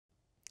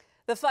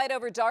The fight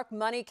over dark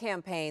money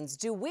campaigns.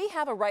 Do we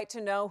have a right to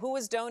know who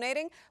is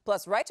donating?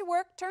 Plus, Right to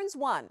Work turns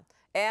 1.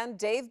 And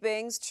Dave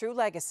Bing's true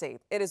legacy.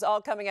 It is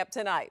all coming up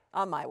tonight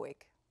on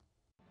MiWeek.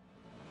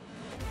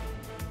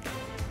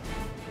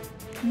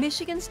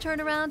 Michigan's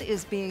turnaround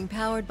is being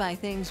powered by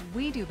things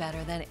we do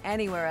better than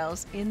anywhere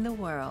else in the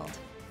world.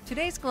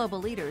 Today's global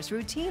leaders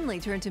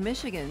routinely turn to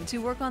Michigan to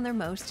work on their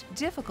most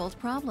difficult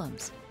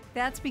problems.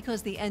 That's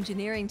because the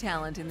engineering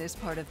talent in this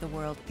part of the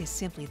world is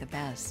simply the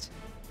best.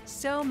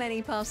 So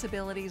many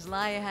possibilities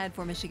lie ahead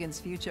for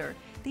Michigan's future.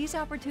 These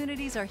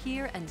opportunities are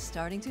here and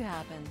starting to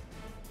happen.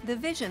 The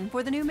vision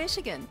for the new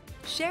Michigan.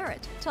 Share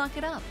it, talk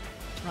it up,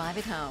 drive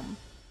it home.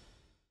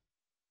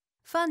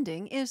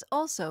 Funding is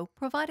also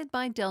provided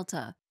by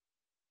Delta.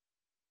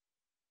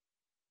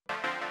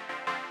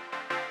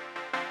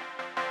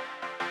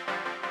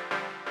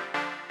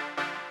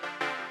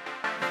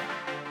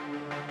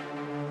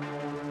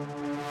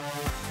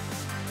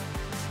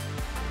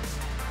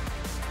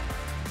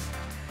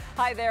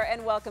 Hi there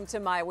and welcome to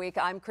MiWeek.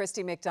 I'm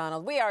Christy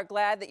McDonald. We are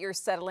glad that you're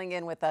settling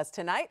in with us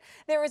tonight.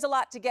 There is a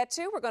lot to get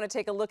to. We're going to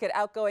take a look at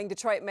outgoing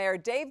Detroit Mayor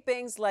Dave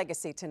Bing's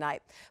legacy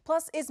tonight.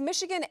 Plus, is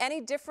Michigan any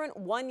different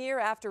 1 year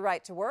after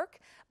Right to Work?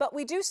 But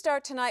we do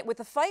start tonight with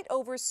the fight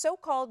over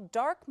so-called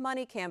dark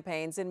money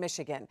campaigns in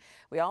Michigan.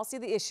 We all see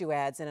the issue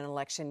ads in an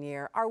election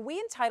year. Are we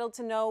entitled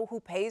to know who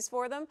pays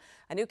for them?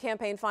 A new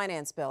campaign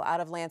finance bill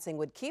out of Lansing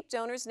would keep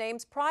donors'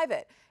 names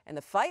private. And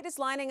the fight is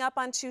lining up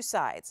on two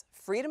sides: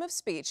 freedom of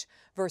speech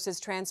versus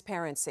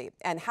transparency.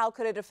 And how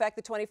could it affect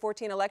the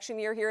 2014 election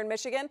year here in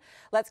Michigan?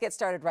 Let's get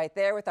started right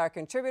there with our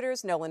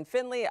contributors, Nolan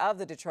Finley of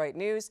the Detroit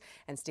News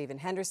and Stephen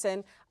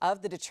Henderson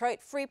of the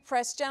Detroit Free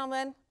Press.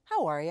 Gentlemen,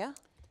 how are you?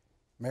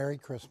 Merry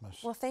Christmas.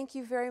 Well, thank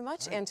you very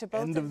much. And to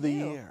both end of the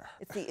year.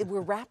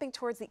 We're wrapping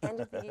towards the end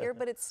of the year,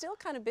 but it's still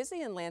kind of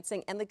busy in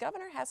Lansing, and the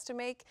governor has to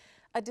make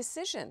a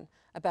decision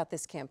about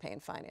this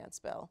campaign finance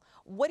bill.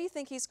 What do you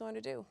think he's going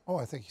to do? Oh,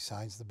 I think he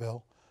signs the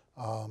bill.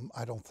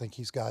 I don't think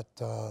he's got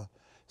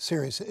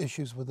serious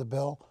issues with the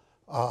bill.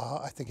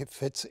 I think it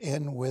fits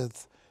in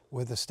with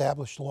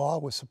established law,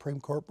 with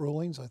Supreme Court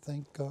rulings. I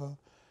think,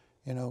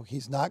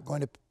 he's not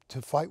going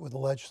to fight with the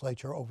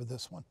legislature over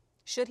this one.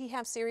 Should he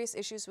have serious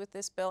issues with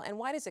this bill? And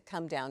why does it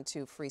come down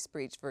to free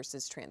speech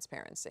versus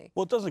transparency?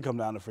 Well, it doesn't come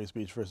down to free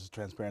speech versus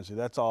transparency.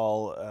 That's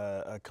all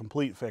a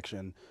complete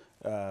fiction,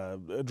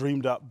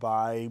 dreamed up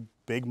by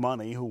big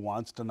money who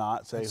wants to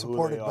not say who they are.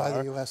 Supported by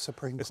the U.S.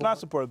 Supreme Court. It's not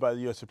supported by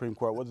the U.S. Supreme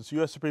Court. What the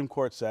U.S. Supreme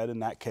Court said in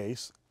that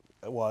case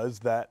was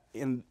that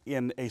in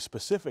a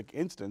specific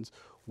instance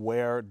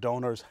where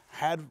donors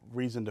had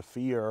reason to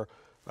fear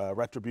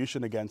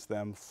retribution against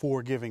them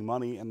for giving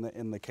money,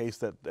 in the case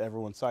that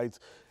everyone cites,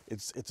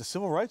 it's a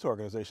civil rights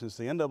organization. It's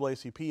the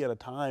NAACP at a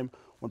time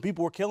when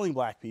people were killing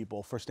black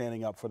people for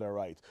standing up for their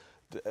rights.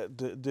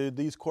 Do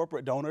these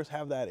corporate donors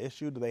have that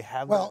issue? Do they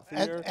have that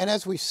fear? And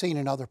as we've seen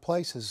in other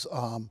places,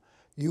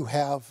 you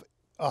have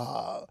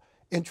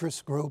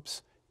interest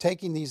groups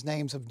taking these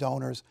names of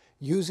donors,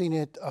 using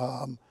it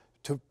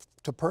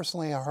to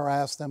personally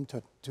harass them,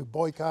 to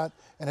boycott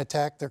and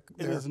attack their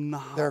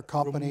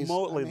companies.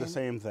 Remotely the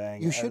same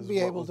thing. You should be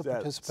able to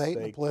participate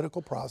in the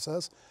political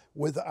process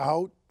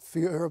without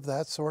fear of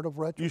that sort of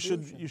retribution.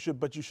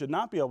 But you should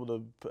not be able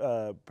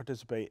to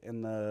participate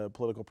in the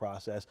political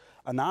process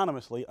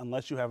anonymously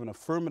unless you have an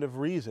affirmative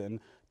reason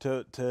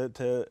to.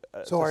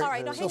 So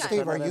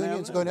Steve, are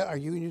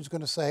unions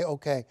going to say,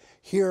 okay,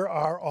 here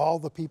are all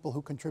the people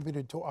who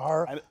contributed to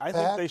our PAC? I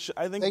think they should.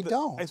 They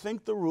don't. I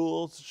think the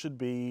rules should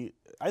be.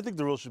 I think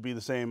the rules should be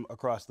the same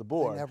across the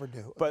board. They never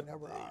do. But they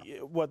never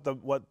are. What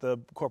the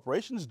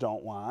corporations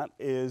don't want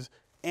is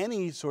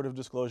any sort of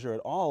disclosure at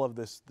all of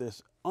this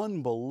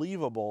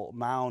unbelievable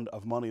mound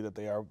of money that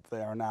they are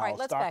now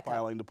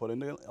stockpiling to put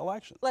into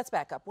elections. Let's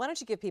back up. Why don't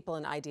you give people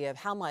an idea of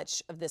how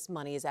much of this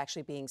money is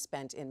actually being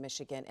spent in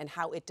Michigan and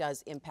how it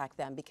does impact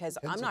them? Because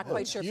I'm not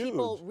quite sure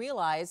people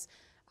realize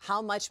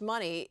how much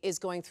money is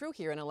going through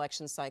here in an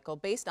election cycle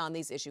based on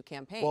these issue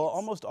campaigns. Well,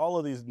 almost all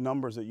of these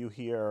numbers that you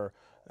hear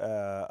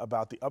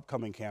about the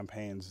upcoming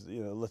campaigns,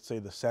 let's say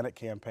the Senate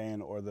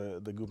campaign or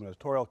the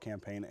gubernatorial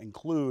campaign,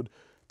 include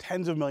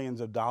tens of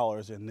millions of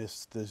dollars in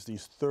these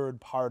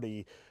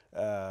third-party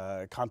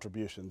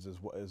contributions, is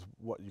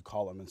what you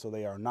call them. And so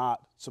they are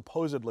not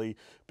supposedly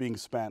being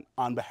spent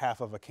on behalf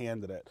of a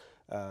candidate.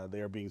 They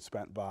are being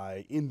spent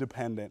by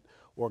independent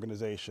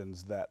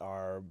organizations that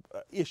are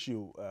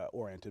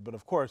issue-oriented. But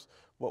of course,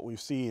 what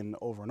we've seen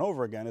over and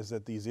over again is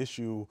that these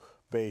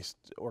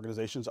issue-based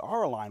organizations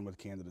are aligned with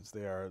candidates.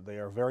 They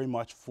are very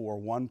much for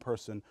one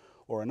person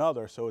or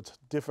another. So it's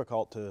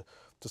difficult to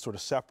sort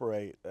of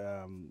separate,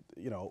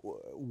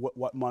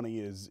 what money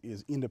is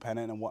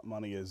independent and what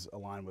money is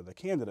aligned with a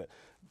candidate.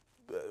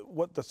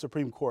 What the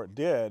Supreme Court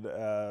did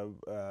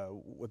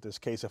with this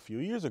case a few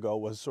years ago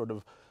was sort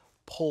of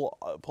pull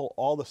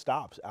all the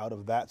stops out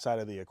of that side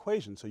of the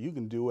equation. So you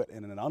can do it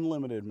in an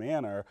unlimited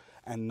manner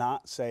and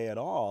not say at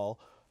all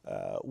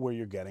where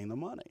you're getting the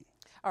money.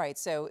 All right,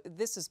 so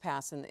this was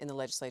passed in the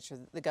legislature.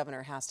 The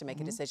governor has to make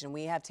a decision.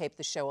 We have taped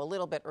the show a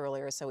little bit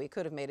earlier, so we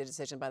could have made a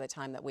decision by the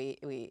time that we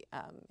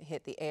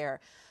hit the air.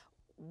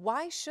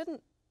 Why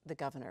shouldn't the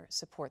governor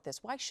support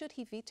this? Why should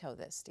he veto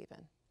this,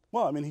 Stephen?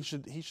 Well, I mean,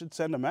 he should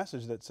send a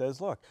message that says,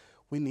 look,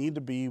 we need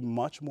to be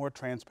much more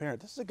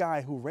transparent. This is a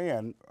guy who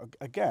ran,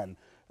 again,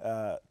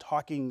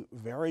 talking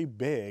very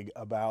big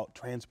about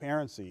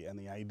transparency and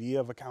the idea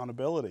of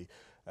accountability.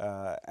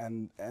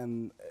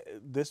 And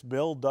this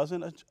bill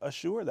doesn't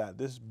assure that.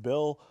 This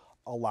bill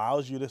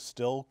allows you to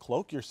still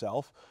cloak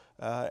yourself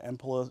and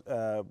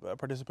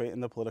participate in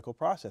the political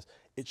process.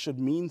 It should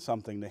mean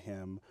something to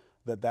him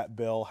that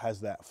bill has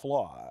that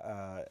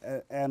flaw.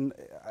 And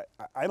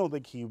I don't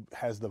think he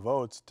has the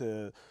votes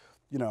to,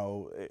 you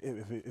know,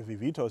 if he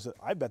vetoes it,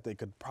 I bet they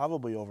could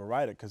probably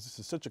override it, because this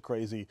is such a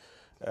crazy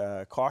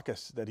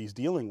caucus that he's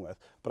dealing with.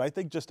 But I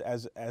think just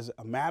as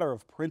a matter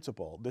of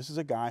principle, this is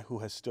a guy who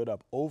has stood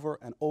up over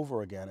and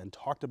over again and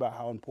talked about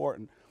how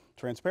important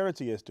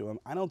transparency is to him.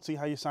 I don't see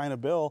how you sign a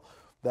bill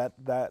that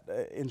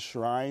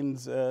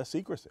enshrines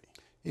secrecy.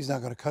 He's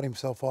not going to cut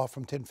himself off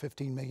from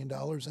 $10–15 million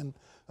in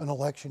an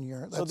election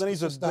year. So then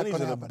he's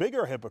a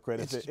bigger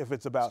hypocrite if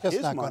it's about his money.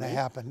 It's just not going to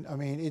happen. I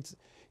mean,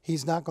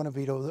 he's not going to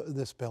veto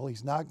this bill.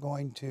 He's not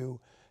going to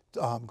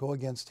go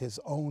against his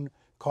own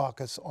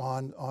caucus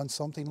on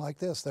something like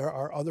this. There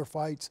are other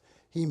fights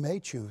he may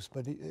choose,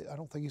 but I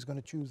don't think he's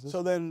going to choose this.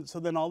 So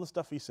then all the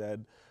stuff he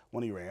said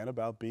when he ran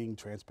about being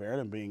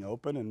transparent and being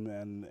open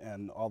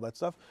and all that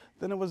stuff,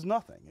 then it was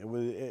nothing. It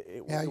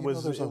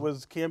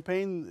was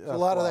campaign. There's a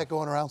lot of that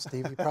going around,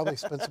 Steve. You probably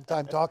spent some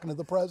time talking to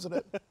the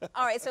president.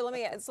 All right, so let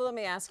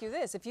me ask you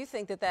this: if you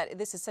think that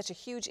this is such a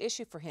huge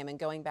issue for him and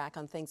going back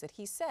on things that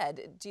he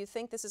said, do you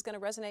think this is going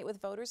to resonate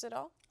with voters at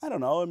all? I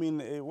don't know. I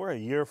mean, we're a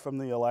year from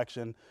the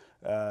election.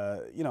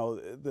 You know,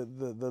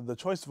 the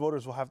choice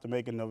voters will have to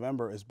make in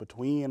November is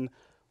between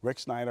Rick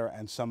Snyder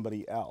and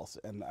somebody else.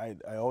 And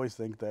I always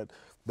think that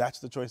that's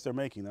the choice they're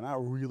making. They're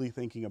not really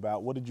thinking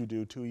about what did you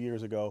do 2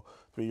 years ago,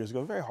 3 years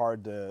ago. Very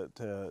hard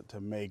to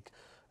make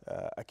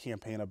a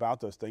campaign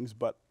about those things.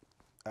 But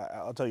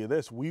I'll tell you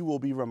this, we will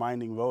be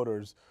reminding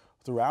voters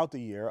throughout the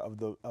year of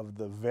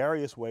the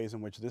various ways in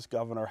which this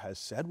governor has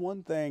said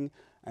one thing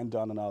and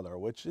done another,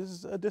 which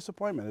is a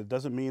disappointment. It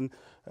doesn't mean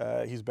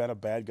he's been a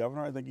bad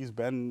governor. I think he's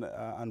been,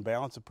 on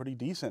balance, a pretty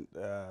decent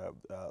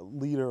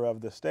leader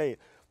of the state.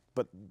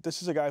 But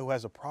this is a guy who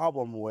has a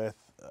problem with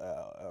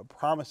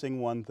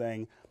promising one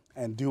thing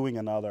and doing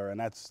another,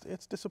 and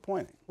it's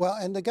disappointing. Well,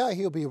 and the guy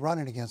he'll be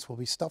running against will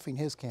be stuffing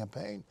his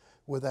campaign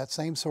with that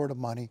same sort of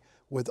money,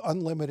 with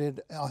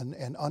unlimited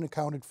and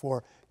unaccounted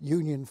for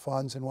union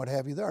funds and what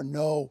have you. There are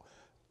no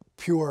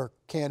pure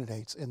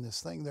candidates in this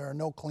thing. There are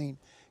no clean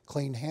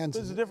hands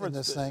in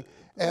this thing.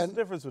 There's a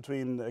difference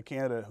between a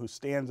candidate who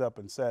stands up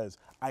and says,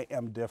 I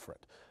am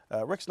different.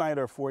 Rick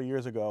Snyder 4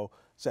 years ago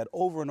said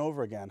over and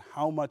over again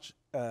how much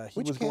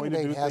he was going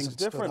to do things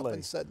differently. Stood up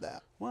and said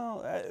that?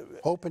 Well,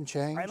 hope and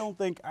change. I don't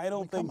think.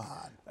 Come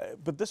on.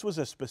 But this was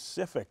a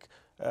specific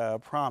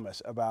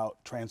promise about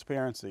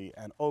transparency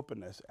and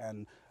openness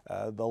and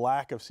the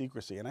lack of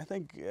secrecy. And I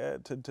think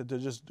to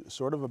just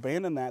sort of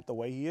abandon that the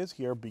way he is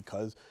here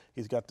because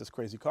he's got this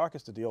crazy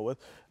caucus to deal with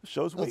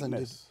shows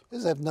weakness.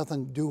 This has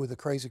nothing to do with the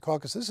crazy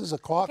caucus. This is a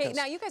caucus. Okay,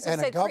 now you guys have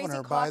and said a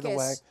governor, crazy by the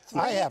way.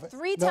 I have it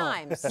three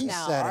times he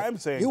now. said it. I'm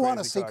saying you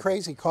want to crazy see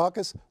crazy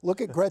caucus?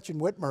 Look at Gretchen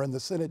Whitmer and the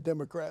Senate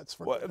Democrats.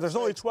 Well, there's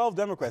only 12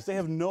 Democrats. They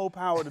have no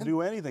power to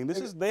do anything.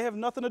 They have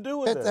nothing to do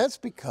with it. That's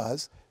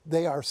because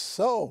they are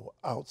so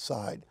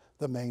outside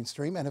the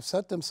mainstream and have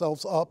set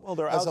themselves up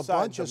as a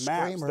bunch of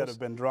screamers that have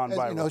been drawn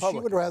by Republicans. She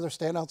would rather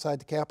stand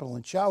outside the Capitol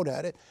and shout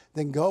at it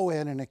than go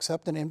in and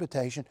accept an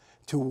invitation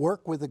to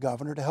work with the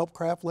governor to help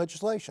craft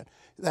legislation.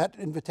 That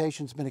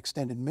invitation's been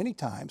extended many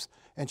times,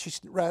 and she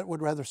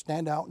would rather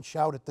stand out and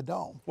shout at the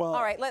Dome. Well,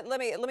 all right, let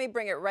me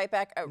bring it right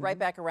back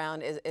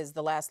around. Is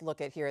the last look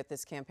at here at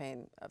this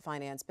campaign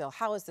finance bill?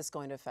 How is this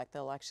going to affect the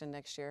election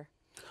next year?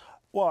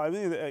 Well, I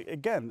mean,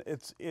 again,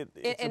 it's in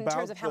about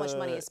terms of how much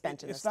money is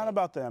spent in the state. It's not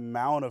about the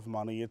amount of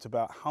money. It's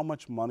about how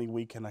much money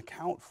we can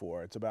account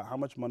for. It's about how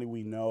much money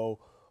we know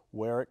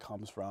where it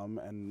comes from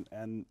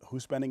and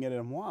who's spending it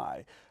and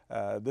why.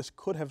 This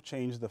could have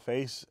changed the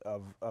face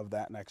of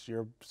that next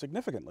year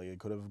significantly. It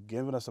could have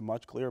given us a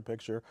much clearer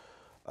picture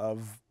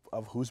of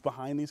who's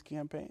behind these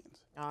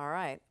campaigns. All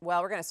right.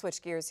 Well, we're going to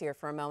switch gears here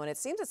for a moment. It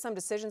seems that some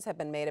decisions have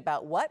been made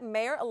about what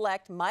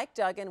Mayor-elect Mike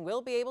Duggan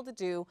will be able to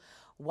do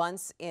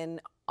once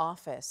in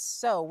office.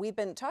 So we've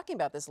been talking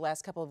about this the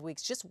last couple of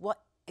weeks, just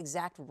what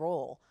exact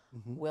role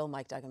will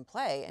Mike Duggan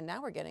play? And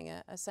now we're getting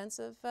a sense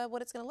of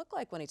what it's going to look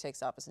like when he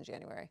takes office in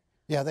January.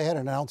 Yeah, they had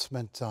an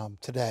announcement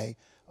today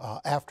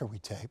after we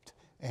taped.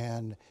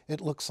 And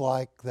it looks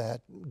like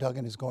that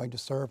Duggan is going to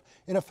serve,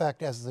 in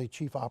effect, as the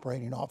chief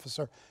operating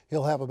officer.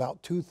 He'll have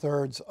about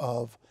 2/3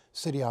 of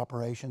city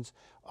operations.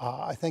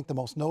 I think the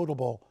most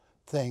notable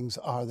things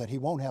are that he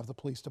won't have the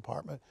police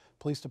department.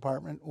 Police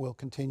department will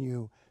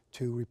continue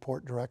to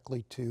report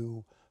directly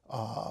to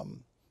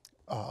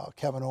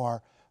Kevin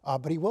Orr,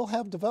 but he will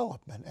have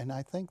development. And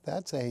I think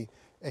that's a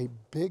a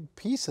big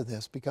piece of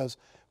this, because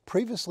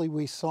previously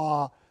we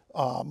saw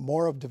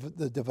more of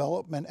the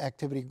development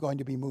activity going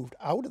to be moved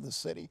out of the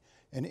city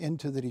and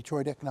into the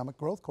Detroit Economic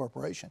Growth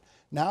Corporation.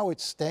 Now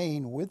it's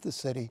staying with the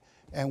city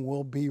and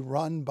will be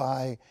run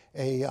by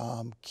a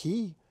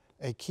key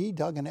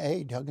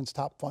Duggan's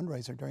top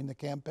fundraiser during the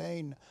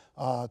campaign,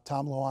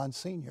 Tom Loan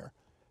Sr.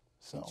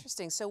 So.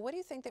 Interesting. So what do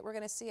you think that we're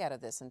going to see out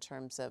of this in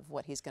terms of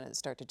what he's going to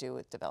start to do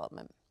with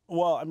development?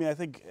 Well, I mean, I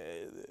think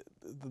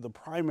the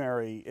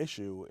primary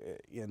issue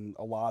in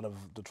a lot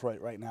of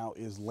Detroit right now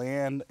is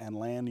land and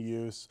land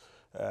use,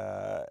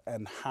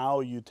 and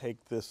how you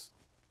take this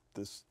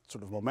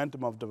sort of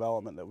momentum of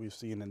development that we've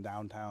seen in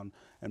downtown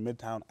and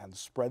midtown and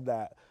spread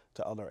that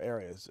to other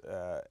areas.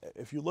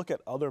 If you look at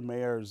other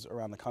mayors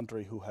around the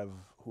country who have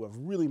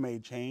really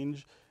made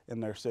change in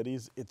their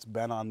cities, it's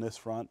been on this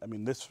front. I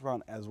mean, this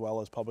front as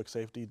well as public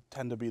safety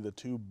tend to be the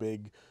two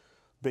big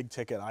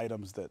ticket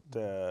items that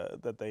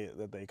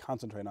they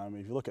concentrate on. I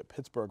mean, if you look at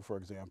Pittsburgh, for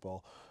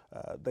example,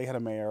 they had a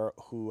mayor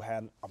who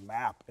had a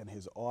map in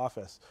his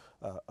office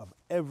of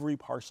every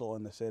parcel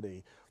in the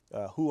city,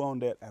 who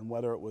owned it, and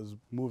whether it was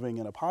moving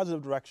in a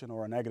positive direction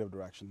or a negative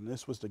direction. And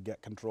this was to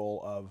get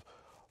control of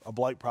a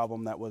blight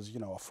problem that was,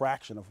 a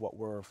fraction of what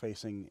we're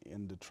facing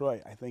in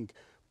Detroit. I think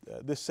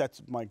this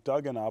sets Mike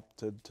Duggan up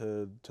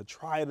to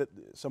try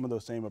some of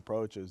those same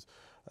approaches,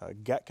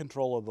 get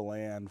control of the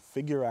land,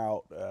 figure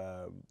out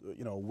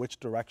which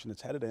direction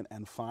it's headed in,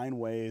 and find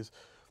ways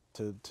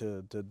to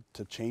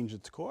change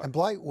its course. And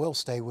blight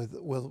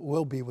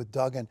will be with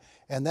Duggan,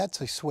 and that's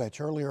a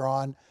switch. Earlier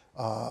on,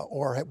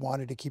 Orr had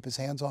wanted to keep his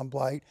hands on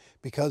blight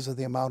because of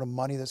the amount of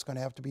money that's going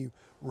to have to be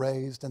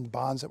raised and the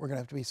bonds that were going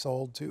to have to be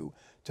sold to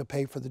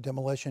pay for the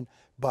demolition.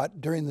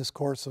 But during this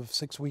course of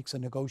 6 weeks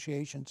of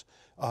negotiations,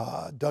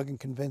 Duggan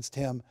convinced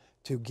him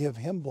to give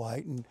him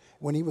blight. And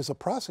when he was a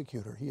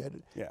prosecutor, he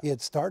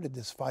had started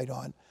this fight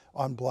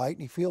on blight,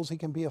 and he feels he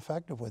can be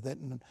effective with it.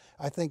 And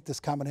I think this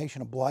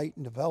combination of blight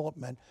and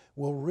development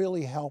will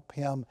really help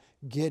him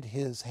get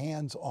his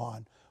hands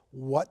on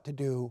what to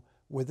do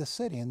with the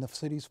city and the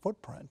city's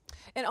footprint.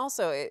 And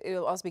also, it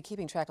will also be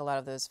keeping track of a lot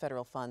of those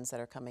federal funds that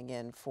are coming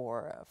in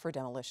for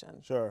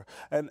demolition. Sure.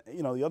 And,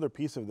 the other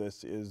piece of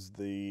this is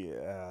the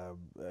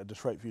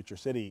Detroit Future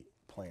City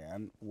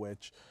plan,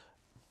 which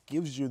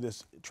gives you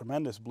this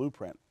tremendous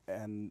blueprint,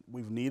 and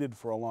we've needed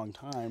for a long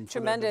time.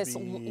 Tremendous,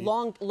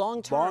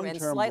 long-term and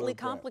slightly blueprint.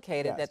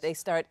 complicated, Yes.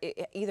 that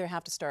they either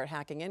have to start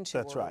hacking into.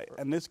 That's right.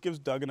 And this gives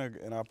Duggan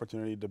an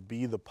opportunity to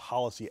be the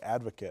policy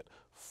advocate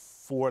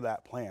for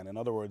that plan. In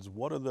other words,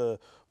 what are the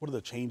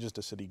changes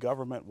to city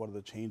government? What are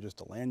the changes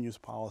to land use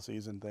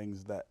policies and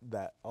things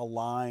that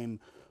align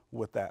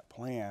with that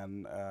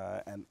plan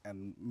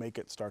and make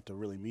it start to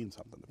really mean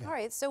something to people? All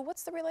right, so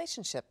what's the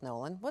relationship,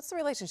 Nolan? What's the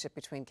relationship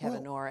between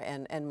Kevin Orr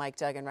and Mike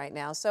Duggan right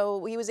now?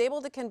 So he was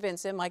able to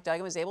convince him, Mike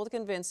Duggan was able to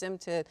convince him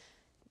to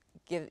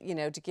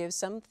give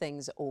some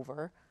things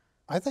over.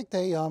 I think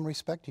they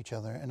respect each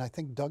other, and I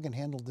think Duggan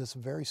handled this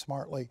very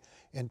smartly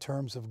in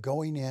terms of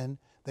going in.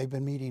 They've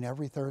been meeting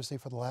every Thursday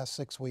for the last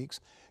 6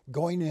 weeks,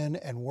 going in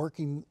and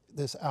working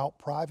this out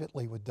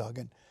privately with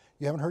Duggan.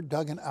 You haven't heard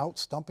Duggan out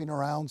stumping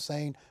around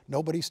saying,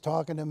 nobody's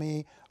talking to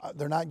me,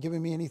 they're not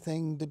giving me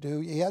anything to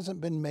do. He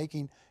hasn't been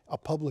making a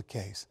public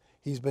case.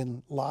 He's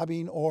been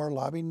lobbying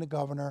the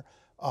governor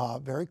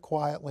very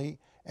quietly,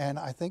 and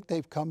I think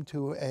they've come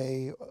to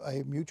a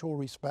mutual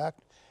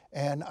respect,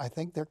 and I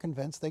think they're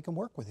convinced they can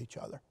work with each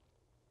other.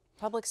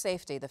 Public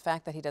safety, the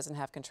fact that he doesn't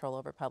have control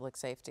over public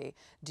safety,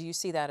 do you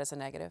see that as a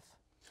negative?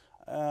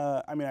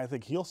 I mean, I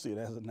think he'll see it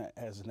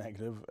as a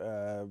negative.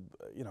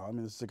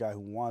 This is a guy who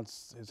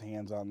wants his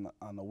hands on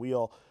the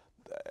wheel.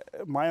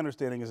 My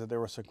understanding is that there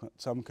were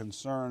some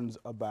concerns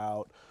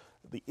about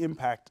the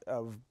impact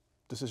of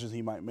decisions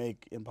he might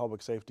make in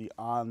public safety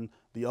on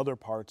the other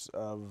parts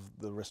of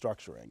the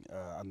restructuring,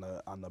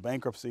 on the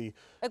bankruptcy.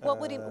 Like what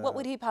would he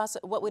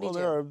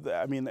do?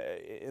 I mean,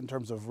 in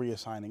terms of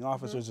reassigning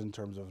officers, in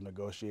terms of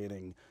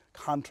negotiating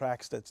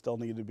contracts that still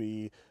need to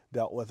be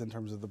dealt with, in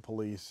terms of the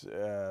police,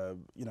 the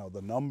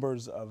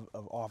numbers of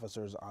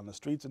officers on the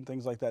streets and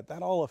things like that.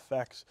 That all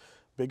affects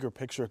bigger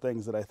picture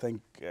things that I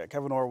think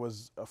Kevin Orr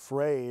was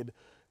afraid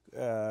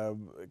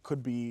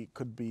could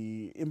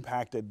be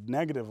impacted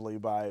negatively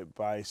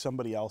by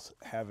somebody else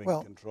having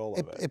control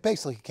of it. It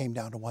basically came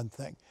down to one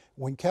thing.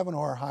 When Kevin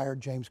Orr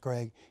hired James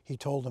Gregg, he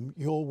told him,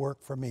 "You'll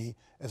work for me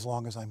as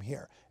long as I'm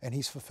here," and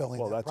he's fulfilling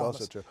that promise. Well,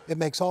 that's also true. It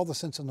makes all the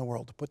sense in the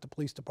world to put the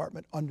police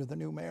department under the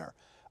new mayor,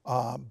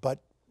 but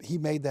he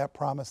made that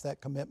promise, that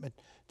commitment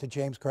to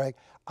James Gregg.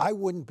 I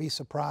wouldn't be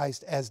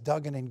surprised as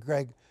Duggan and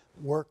Gregg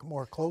work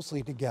more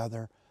closely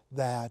together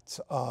that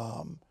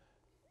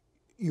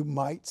you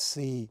might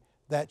see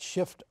that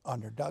shift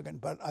under Duggan.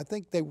 But I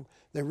think they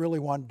really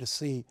wanted to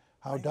see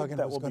how Duggan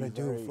was going to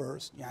do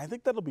first. Yeah, I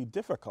think that'll be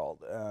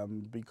difficult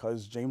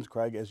because James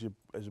Gregg, as you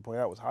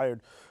point out, was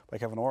hired by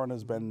Kevin Orr and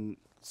has been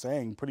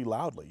saying pretty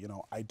loudly,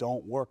 I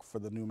don't work for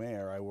the new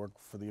mayor, I work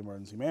for the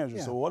emergency manager.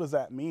 Yeah. So what does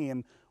that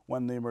mean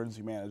when the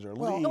emergency manager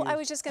Well, leaves. Oh, I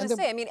was just going to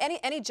say, I mean,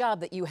 any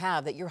job that you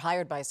have that you're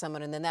hired by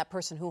someone and then that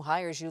person who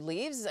hires you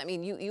leaves, I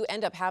mean, you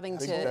end up having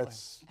to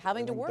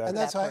work with and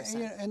that that's how,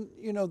 person. and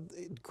you know,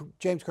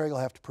 James Craig will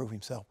have to prove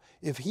himself.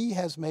 If he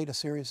has made a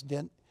serious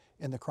dent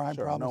in the crime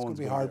Sure, problem, no it's going one's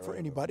to be gonna hard get for rid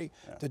of him. anybody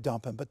Yeah. to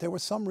dump him. But there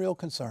was some real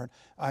concern.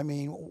 I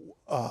mean,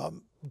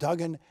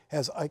 Duggan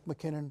has Ike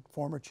McKinnon,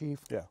 former chief,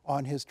 Yeah.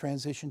 on his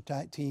transition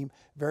team,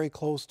 very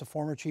close to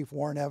former Chief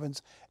Warren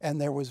Evans,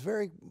 and there was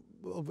very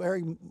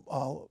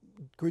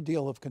good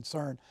deal of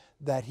concern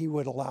that he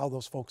would allow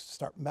those folks to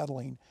start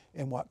meddling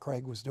in what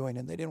Craig was doing,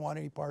 and they didn't want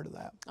any part of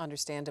that.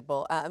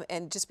 Understandable.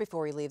 And just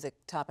before we leave the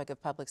topic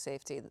of public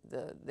safety,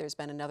 there's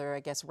been another,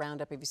 I guess,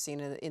 roundup. Have you seen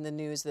it in the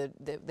news that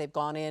they've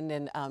gone in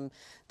and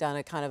done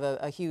a kind of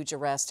a huge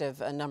arrest of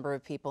a number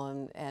of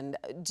people? And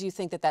do you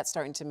think that that's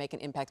starting to make an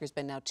impact? There's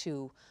been now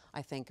 2,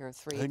 I think, or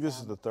 3. I think this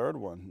is the 3rd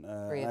one.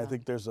 Three of I them.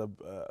 think there's a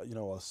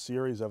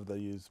series of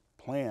these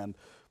planned.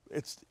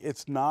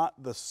 It's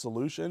not the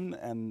solution,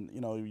 and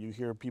you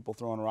hear people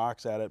throwing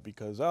rocks at it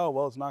because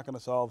it's not going to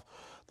solve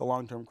the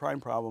long-term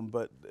crime problem.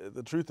 But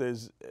the truth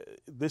is,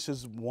 this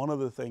is one of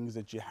the things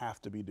that you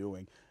have to be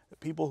doing.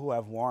 People who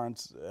have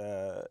warrants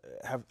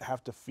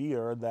have to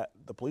fear that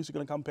the police are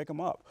going to come pick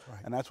them up,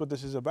 and that's what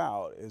this is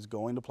about: is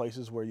going to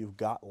places where you've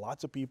got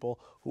lots of people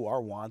who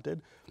are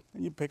wanted,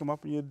 and you pick them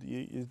up and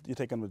you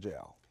take them to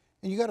jail.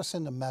 And you got to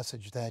send a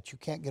message that you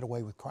can't get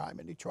away with crime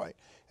in Detroit.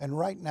 And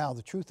right now,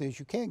 the truth is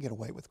you can get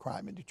away with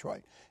crime in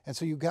Detroit. And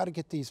so you've got to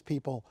get these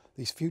people,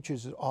 these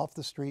fugitives off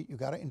the street.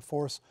 You've got to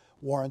enforce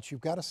warrants.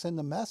 You've got to send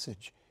a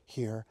message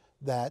here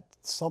that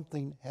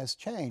something has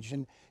changed.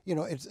 And,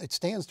 it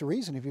stands to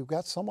reason if you've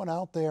got someone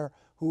out there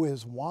who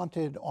is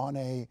wanted on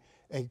a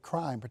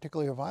crime,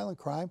 particularly a violent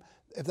crime,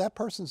 if that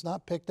person's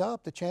not picked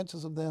up, the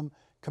chances of them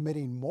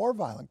committing more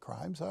violent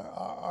crimes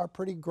are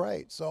pretty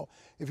great. So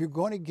if you're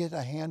going to get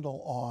a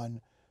handle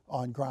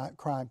on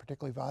crime,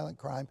 particularly violent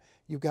crime,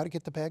 you've got to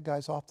get the bad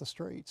guys off the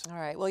streets. All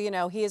right.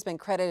 Well, he has been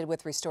credited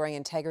with restoring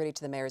integrity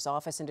to the mayor's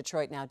office in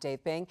Detroit. Now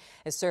Dave Bing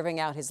is serving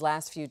out his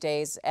last few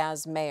days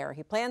as mayor.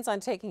 He plans on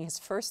taking his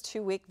first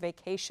 2-week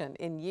vacation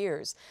in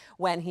years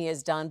when he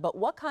is done. But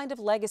what kind of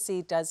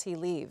legacy does he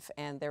leave?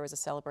 And there was a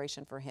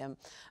celebration for him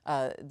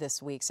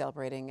this week,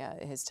 celebrating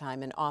his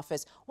time in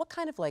office. What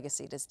kind of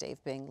legacy does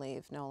Dave Bing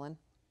leave, Nolan?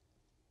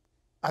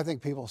 I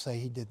think people say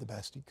he did the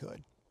best he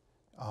could.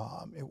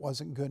 It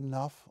wasn't good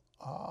enough,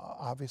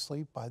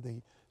 obviously, by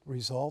the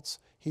results.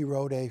 He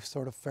wrote a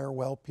sort of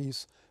farewell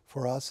piece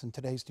for us in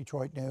today's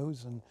Detroit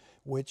News, in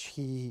which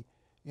he,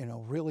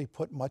 really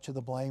put much of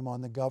the blame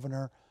on the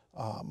governor,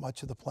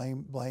 much of the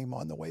blame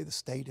on the way the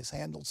state has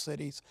handled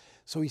cities.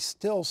 So he's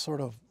still sort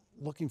of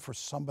looking for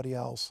somebody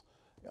else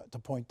to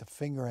point the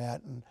finger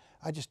at, and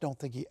I just don't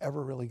think he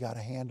ever really got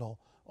a handle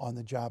on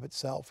the job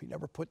itself. He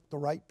never put the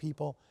right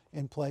people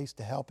in place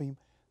to help him.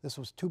 This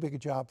was too big a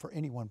job for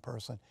any one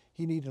person.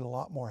 He needed a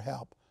lot more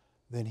help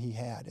than he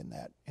had in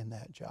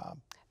that job.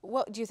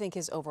 What do you think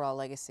his overall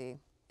legacy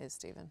is,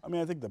 Stephen? I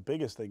mean, I think the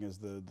biggest thing is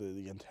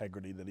the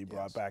integrity that he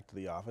brought back to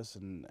the office,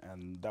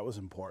 and that was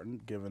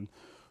important given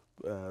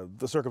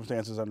the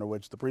circumstances under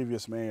which the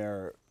previous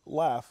mayor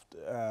left.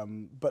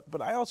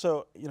 But I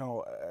also,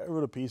 I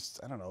wrote a piece,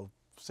 I don't know,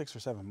 6 or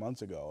 7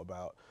 months ago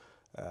about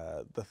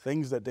the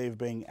things that Dave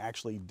Bing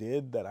actually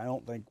did that I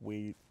don't think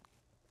we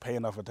pay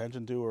enough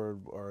attention to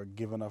or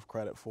give enough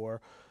credit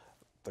for.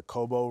 The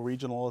Cobo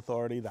Regional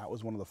Authority, that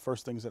was one of the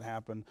first things that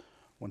happened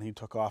when he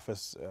took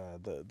office.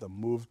 The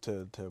move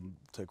to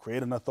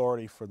create an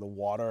authority for the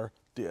water,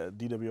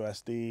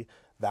 DWSD,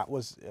 that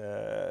was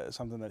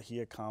something that he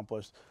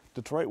accomplished.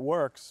 Detroit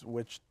Works,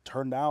 which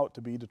turned out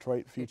to be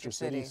Detroit Future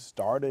City,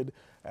 started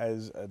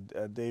as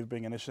a Dave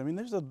Bing initiative. I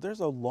mean, there's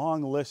a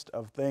long list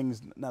of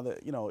things now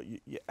that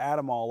you add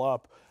them all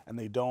up, and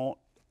they don't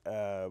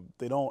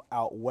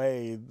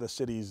outweigh the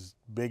city's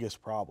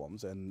biggest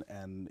problems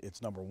and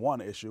its number one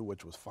issue,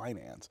 which was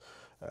finance,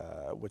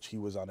 which he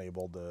was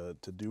unable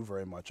to do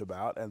very much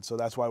about. And so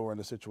that's why we're in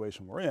the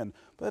situation we're in.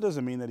 But that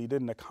doesn't mean that he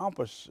didn't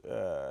accomplish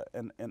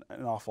an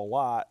awful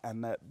lot,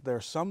 and that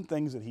there's some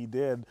things that he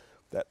did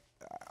that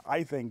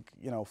I think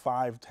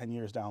 5-10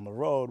 years down the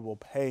road will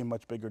pay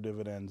much bigger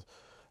dividends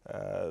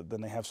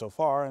than they have so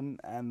far,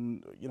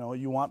 and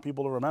you want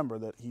people to remember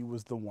that he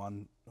was the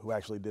one who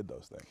actually did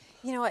those things.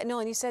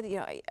 Nolan, you said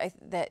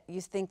that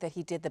you think that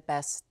he did the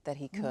best that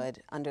he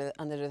could under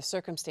the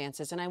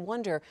circumstances, and I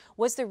wonder,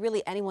 was there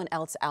really anyone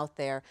else out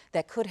there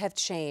that could have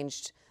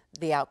changed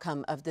the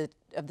outcome of the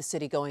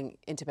city going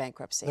into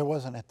bankruptcy? There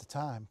wasn't at the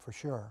time, for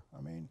sure.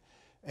 I mean,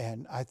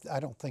 and I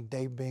don't think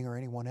Dave Bing or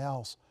anyone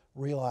else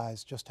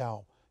realized just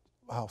how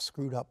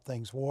screwed up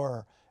things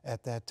were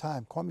at that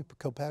time. Kwame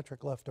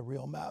Kilpatrick left a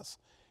real mess.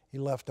 He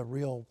left a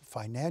real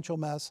financial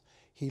mess.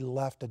 He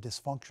left a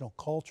dysfunctional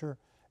culture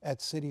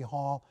at City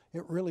Hall.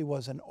 It really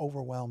was an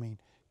overwhelming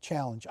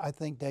challenge. I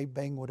think Dave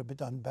Bing would have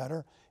done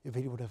better if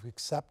he would have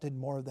accepted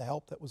more of the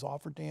help that was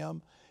offered to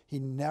him. He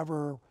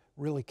never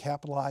really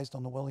capitalized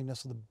on the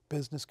willingness of the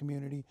business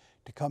community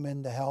to come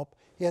in to help.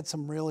 He had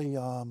some really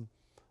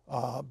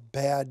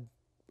bad,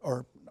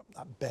 or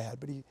not bad,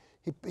 but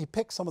he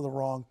picked some of the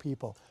wrong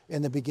people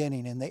in the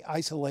beginning, and they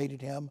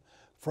isolated him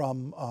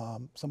from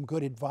some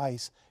good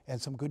advice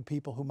and some good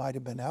people who might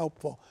have been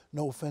helpful.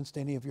 No offense to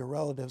any of your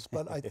relatives,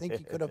 but I think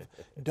he could have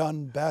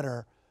done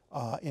better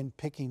in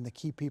picking the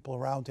key people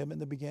around him in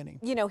the beginning.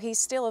 You know, he's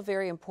still a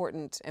very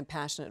important and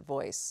passionate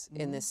voice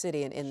in this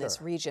city and in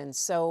this region.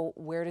 So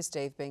where does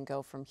Dave Bing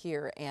go from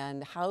here?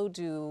 And how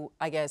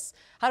does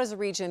the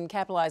region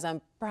capitalize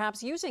on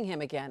perhaps using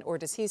him again? Or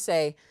does he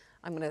say,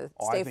 I'm going to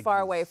stay far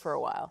away for a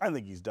while? I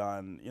think he's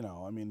done. You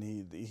know, I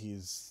mean,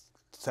 he's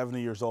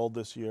 70 years old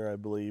this year, I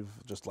believe,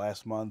 just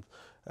last month.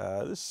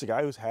 This is a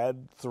guy who's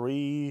had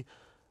 3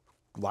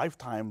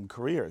 lifetime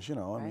careers, you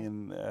know. I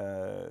mean,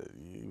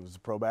 he was a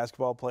pro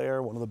basketball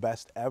player, one of the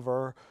best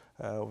ever.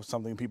 Was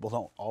something people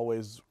don't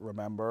always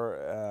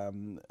remember.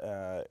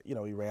 You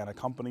know, he ran a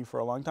company for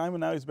a long time,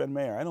 and now he's been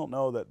mayor. I don't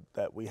know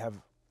that we have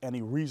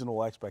any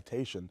reasonable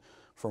expectation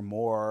for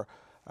more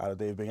out of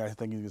Dave Bing. I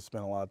think he's going to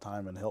spend a lot of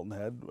time in Hilton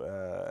Head.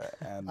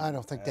 I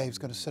don't think Dave's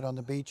going to sit on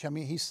the beach. I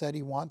mean, he said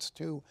he wants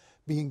to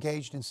be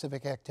engaged in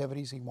civic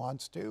activities. He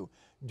wants to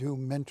do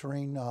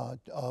mentoring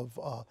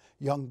of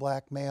young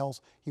black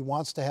males. He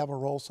wants to have a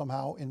role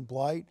somehow in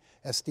Blight.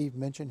 As Steve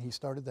mentioned, he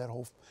started that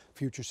whole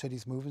Future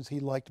Cities movement.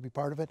 He'd like to be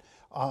part of it.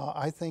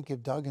 I think if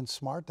Duggan's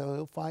smart, though,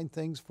 he'll find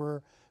things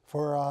for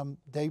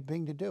Dave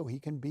Bing to do. He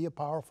can be a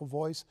powerful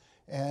voice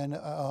and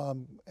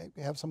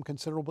have some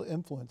considerable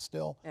influence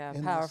still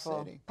in this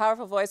city.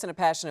 Powerful voice and a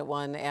passionate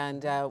one,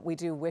 and we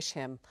do wish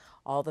him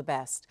all the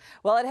best.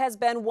 Well, it has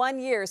been 1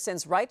 year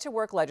since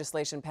right-to-work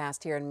legislation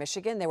passed here in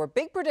Michigan. There were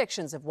big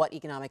predictions of what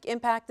economic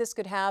impact this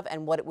could have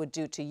and what it would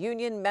do to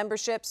union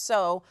membership.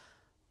 So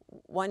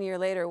 1 year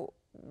later,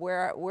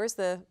 was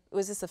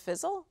this a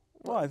fizzle?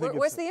 Well, I think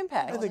where's the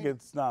impact? I think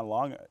it's not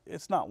long.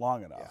 It's not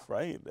long enough,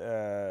 right?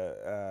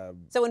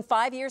 So in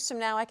 5 years from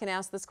now, I can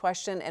ask this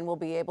question, and we'll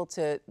be able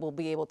to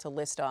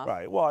list off.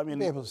 Right. Well, I mean,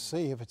 we'll be able to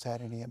see if it's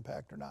had any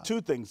impact or not.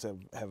 2 things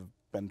have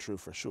been true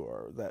for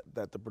sure.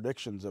 That the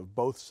predictions of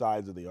both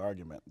sides of the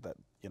argument, that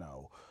you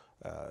know,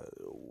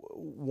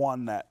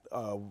 one that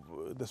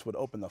this would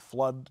open the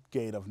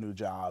floodgate of new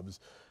jobs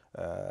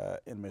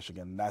in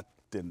Michigan. That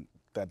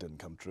didn't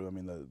come true. I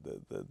mean,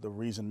 the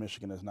reason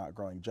Michigan is not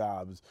growing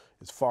jobs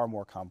is far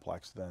more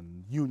complex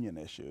than union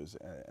issues,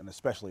 and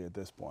especially at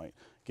this point,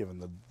 given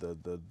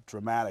the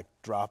dramatic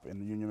drop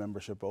in union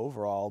membership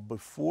overall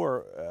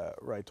before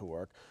right to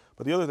work.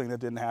 But the other thing that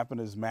didn't happen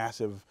is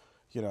massive,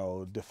 you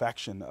know,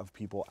 defection of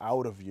people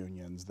out of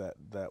unions that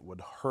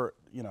would hurt,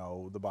 you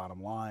know, the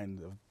bottom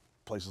line of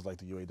places like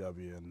the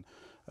UAW and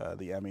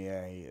the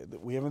MEA.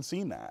 We haven't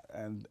seen that,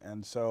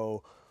 and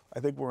so I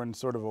think we're in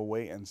sort of a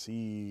wait and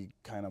see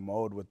kind of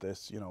mode with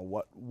this. You know,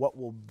 what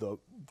will the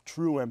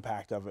true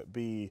impact of it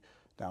be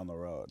down the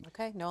road?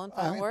 Okay, Nolan,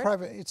 final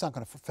word? It's not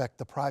going to affect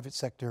the private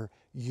sector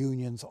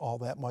unions all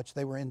that much.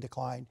 They were in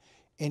decline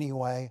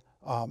anyway.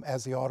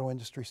 As the auto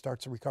industry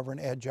starts to recover and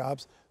add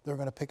jobs, they're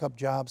going to pick up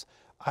jobs.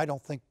 I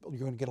don't think you're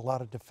going to get a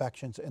lot of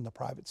defections in the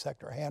private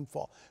sector, a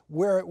handful.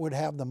 Where it would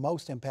have the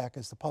most impact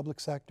is the public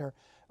sector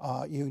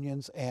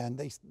unions, and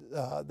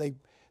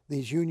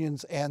these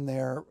unions and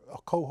their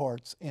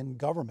cohorts in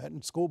government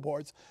and school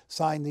boards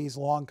sign these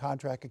long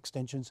contract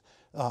extensions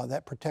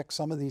that protect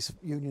some of these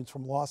unions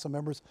from loss of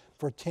members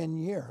for 10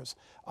 years.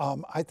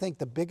 I think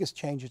the biggest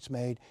change it's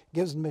made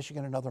gives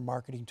Michigan another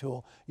marketing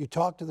tool. You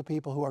talk to the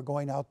people who are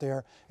going out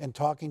there and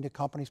talking to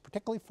companies,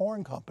 particularly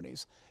foreign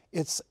companies.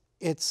 It's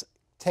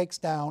takes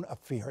down a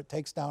fear, it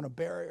takes down a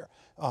barrier.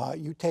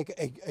 You take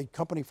a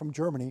company from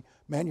Germany,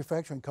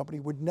 manufacturing company,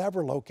 would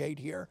never locate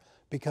here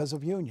because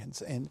of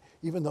unions, and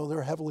even though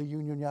they're heavily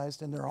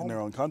unionized in their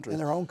own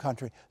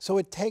country. So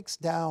it takes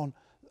down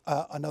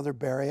another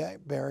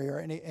barrier,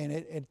 and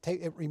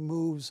it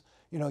removes,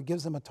 you know, it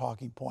gives them a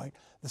talking point.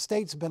 The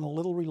state's been a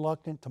little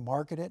reluctant to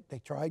market it. They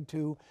tried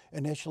to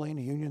initially, and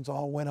the unions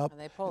all went up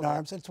in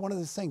arms. It's one of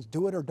those things: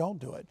 do it or don't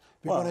do it.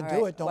 If you're going to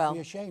do it, don't be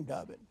ashamed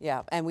of it.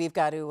 Yeah, and we've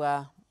got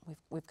to.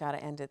 We've got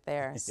to end it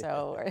there.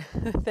 So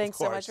thanks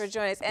so much for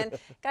joining us. And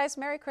guys,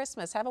 Merry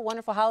Christmas. Have a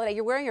wonderful holiday.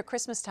 You're wearing your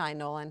Christmas tie,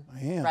 Nolan. I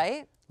am.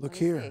 Right? Look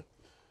here.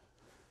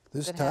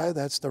 This tie,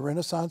 that's the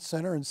Renaissance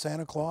Center in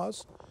Santa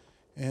Claus.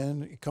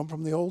 And it come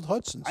from the old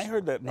Hudsons. I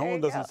heard that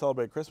Nolan doesn't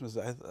celebrate Christmas.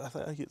 I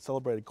thought he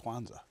celebrated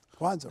Kwanzaa.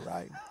 Kwanzaa,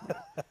 right.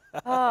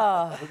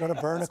 Oh, we're going to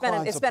burn a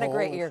Kwanzaa It's been a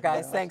great pole. year,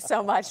 guys. Thanks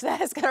so much. That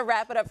is going to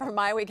wrap it up for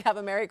My Week. Have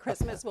a Merry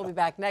Christmas. We'll be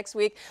back next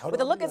week with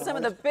a look at some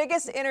of the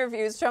biggest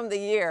interviews from the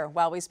year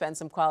while we spend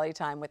some quality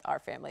time with our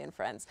family and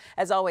friends.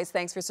 As always,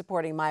 thanks for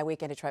supporting My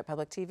Week and Detroit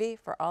Public TV.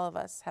 For all of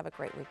us, have a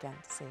great weekend.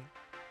 See you.